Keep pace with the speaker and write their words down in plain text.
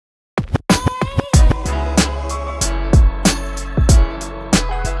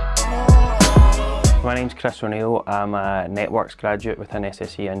name's Chris O'Neill. I'm a networks graduate within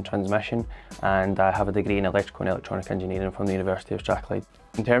SSE in transmission, and I have a degree in electrical and electronic engineering from the University of Strathclyde.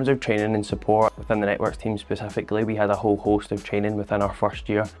 In terms of training and support within the networks team specifically, we had a whole host of training within our first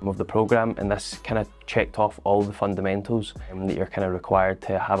year of the programme, and this kind of checked off all the fundamentals that you're kind of required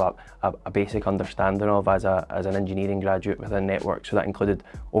to have a basic understanding of as an engineering graduate within networks. So that included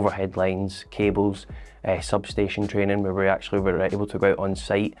overhead lines, cables, substation training, where we actually were able to go out on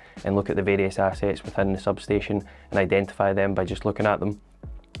site and look at the various assets within the substation and identify them by just looking at them.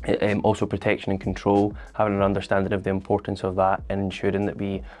 Also protection and control, having an understanding of the importance of that and ensuring that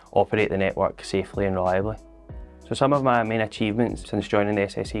we operate the network safely and reliably. So some of my main achievements since joining the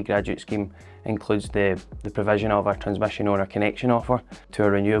SSE graduate scheme includes the provision of our transmission owner connection offer to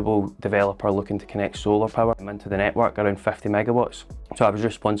a renewable developer looking to connect solar power into the network, around 50 megawatts. So I was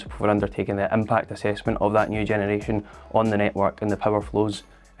responsible for undertaking the impact assessment of that new generation on the network and the power flows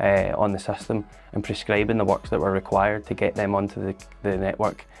on the system, and prescribing the works that were required to get them onto the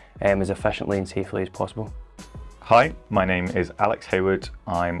network as efficiently and safely as possible. Hi, my name is Alex Hayward.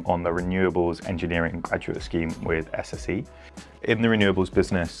 I'm on the Renewables Engineering Graduate Scheme with SSE. In the renewables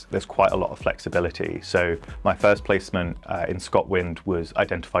business, there's quite a lot of flexibility. So my first placement in ScotWind was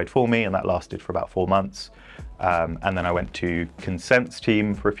identified for me, and that lasted for about 4 months. And then I went to Consent's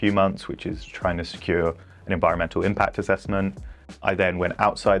team for a few months, which is trying to secure an environmental impact assessment. I then went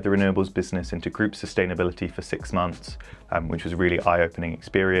outside the renewables business into group sustainability for 6 months, which was a really eye-opening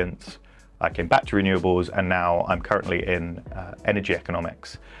experience. I came back to renewables, and now I'm currently in energy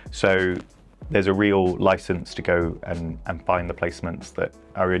economics. So there's a real license to go and find the placements that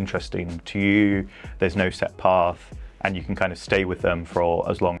are interesting to you. There's no set path, and you can kind of stay with them for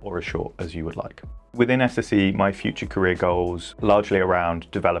as long or as short as you would like. Within SSE, my future career goals largely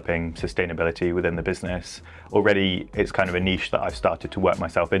around developing sustainability within the business. Already, it's kind of a niche that I've started to work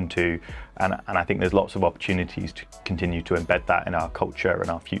myself into, and I think there's lots of opportunities to continue to embed that in our culture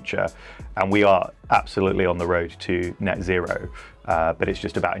and our future. And we are absolutely on the road to net zero, but it's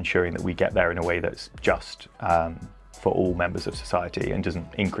just about ensuring that we get there in a way that's just for all members of society and doesn't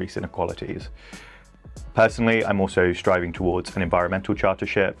increase inequalities. Personally, I'm also striving towards an environmental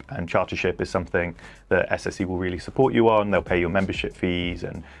chartership, and chartership is something that SSE will really support you on. They'll pay your membership fees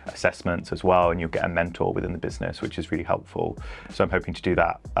and assessments as well, and you'll get a mentor within the business, which is really helpful. So I'm hoping to do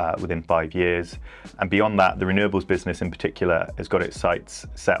that within 5 years. And beyond that, the renewables business in particular has got its sights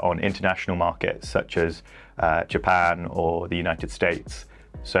set on international markets such as Japan or the United States.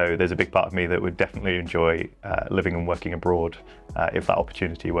 So there's a big part of me that would definitely enjoy living and working abroad if that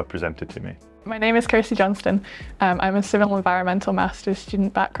opportunity were presented to me. My name is Kirsty Johnston. I'm a Civil Environmental Master's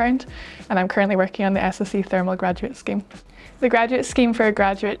student background, and I'm currently working on the SSE Thermal Graduate Scheme. The graduate scheme for a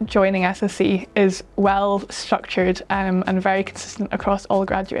graduate joining SSE is well structured and very consistent across all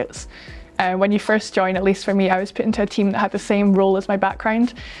graduates. When you first join, at least for me, I was put into a team that had the same role as my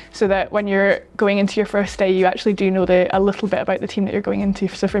background, so that when you're going into your first day, you actually do know a little bit about the team that you're going into.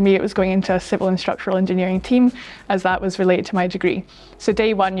 So for me, it was going into a civil and structural engineering team, as that was related to my degree. So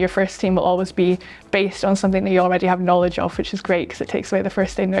day one, your first team will always be based on something that you already have knowledge of, which is great because it takes away the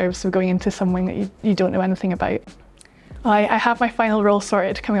first day nerves of going into something that you don't know anything about. I have my final role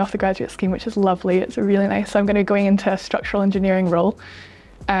sorted coming off the graduate scheme, which is lovely. It's really nice. So I'm going to be going into a structural engineering role.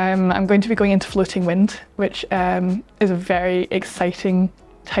 I'm going to be going into floating wind, which is a very exciting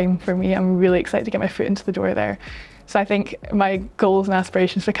time for me. I'm really excited to get my foot into the door there. So I think my goals and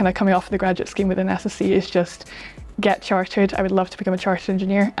aspirations for kind of coming off the graduate scheme within SSE is just get chartered. I would love to become a chartered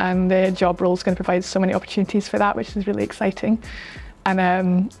engineer, and the job role is going to provide so many opportunities for that, which is really exciting.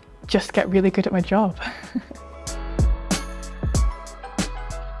 And just get really good at my job.